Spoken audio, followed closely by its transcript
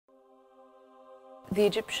The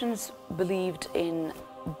Egyptians believed in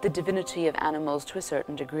the divinity of animals to a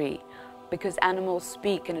certain degree. Because animals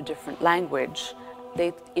speak in a different language,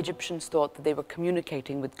 Egyptians thought that they were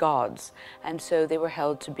communicating with gods, and so they were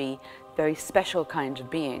held to be very special kinds of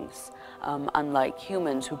beings, unlike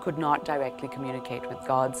humans who could not directly communicate with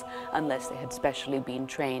gods unless they had specially been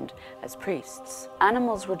trained as priests.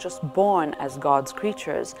 Animals were just born as God's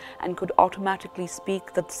creatures and could automatically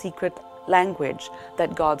speak the secret language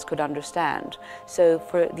that gods could understand. So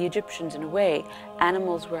for the Egyptians, in a way,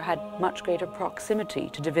 animals had much greater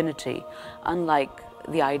proximity to divinity, unlike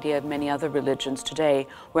the idea of many other religions today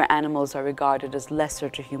where animals are regarded as lesser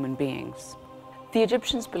to human beings. The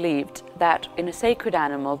Egyptians believed that in a sacred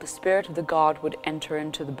animal, the spirit of the god would enter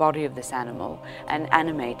into the body of this animal and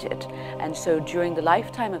animate it. And so during the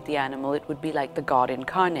lifetime of the animal, it would be like the god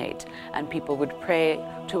incarnate, and people would pray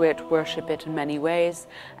to it, worship it in many ways,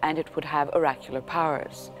 and it would have oracular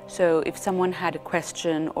powers. So if someone had a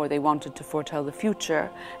question or they wanted to foretell the future,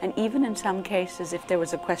 and even in some cases if there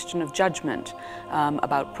was a question of judgment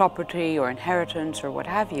about property or inheritance or what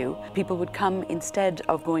have you, people would come, instead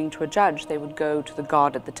of going to a judge, they would go to the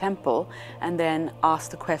god at the temple and then ask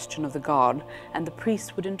the question of the god, and the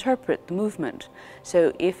priest would interpret the movement.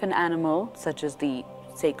 So if an animal, such as the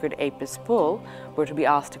sacred Apis bull, were to be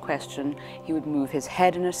asked a question, he would move his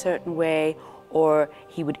head in a certain way, or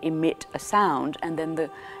he would emit a sound, and then the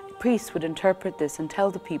priest would interpret this and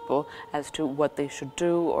tell the people as to what they should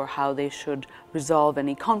do or how they should resolve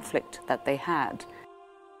any conflict that they had.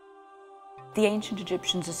 The ancient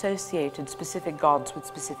Egyptians associated specific gods with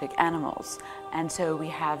specific animals, and so we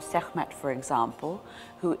have Sekhmet, for example,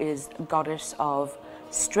 who is a goddess of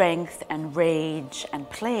strength and rage and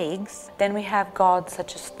plagues. Then we have gods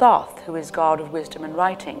such as Thoth, who is god of wisdom and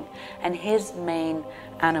writing, and his main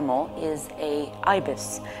animal is a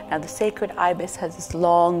ibis. Now the sacred ibis has this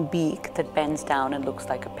long beak that bends down and looks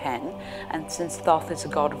like a pen, and since Thoth is a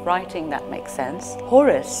god of writing, that makes sense.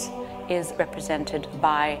 Horus is represented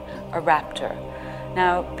by a raptor.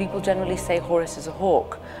 Now, people generally say Horus is a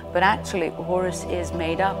hawk, but actually Horus is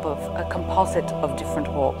made up of a composite of different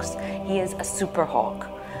hawks. He is a super hawk.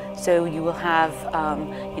 So you will have,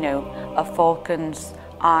 a falcon's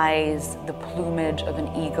eyes, the plumage of an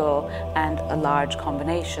eagle, and a large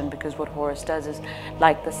combination, because what Horus does is,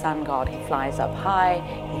 like the sun god, he flies up high,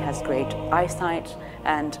 he has great eyesight,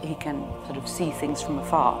 and he can sort of see things from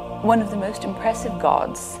afar. One of the most impressive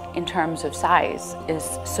gods in terms of size is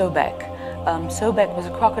Sobek. Sobek was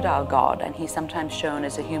a crocodile god, and he's sometimes shown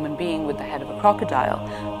as a human being with the head of a crocodile,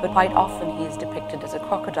 but quite often he is depicted as a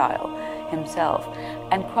crocodile himself.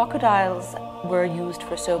 And crocodiles were used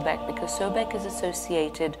for Sobek because Sobek is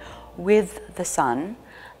associated with the sun,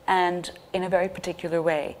 and in a very particular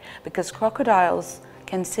way, because crocodiles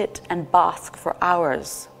can sit and bask for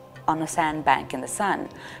hours on a sandbank in the sun,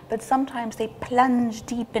 but sometimes they plunge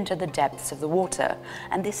deep into the depths of the water,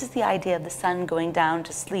 and this is the idea of the sun going down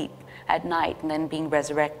to sleep at night and then being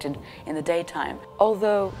resurrected in the daytime.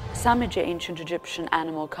 Although some ancient Egyptian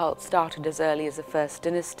animal cults started as early as the first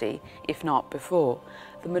dynasty, if not before,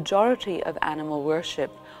 the majority of animal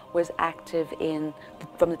worship was active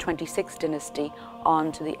from the 26th dynasty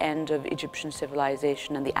on to the end of Egyptian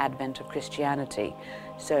civilization and the advent of Christianity.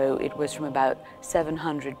 So it was from about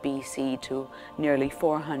 700 BC to nearly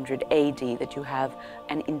 400 AD that you have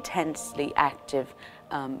an intensely active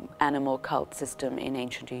animal cult system in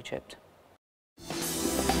ancient Egypt.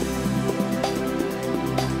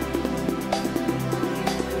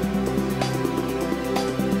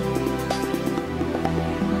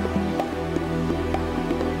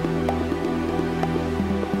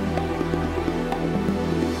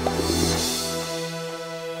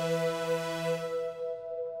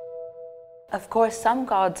 Of course, some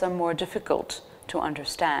gods are more difficult to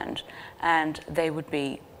understand, and they would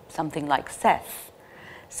be something like Seth.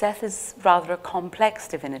 Seth is rather a complex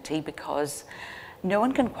divinity because no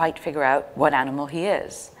one can quite figure out what animal he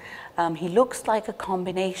is. He looks like a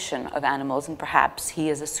combination of animals, and perhaps he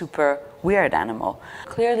is a super weird animal.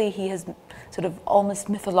 Clearly he is sort of almost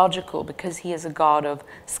mythological because he is a god of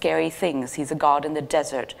scary things. He's a god in the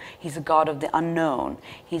desert. He's a god of the unknown.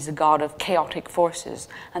 He's a god of chaotic forces,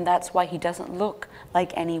 and that's why he doesn't look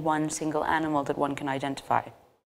like any one single animal that one can identify.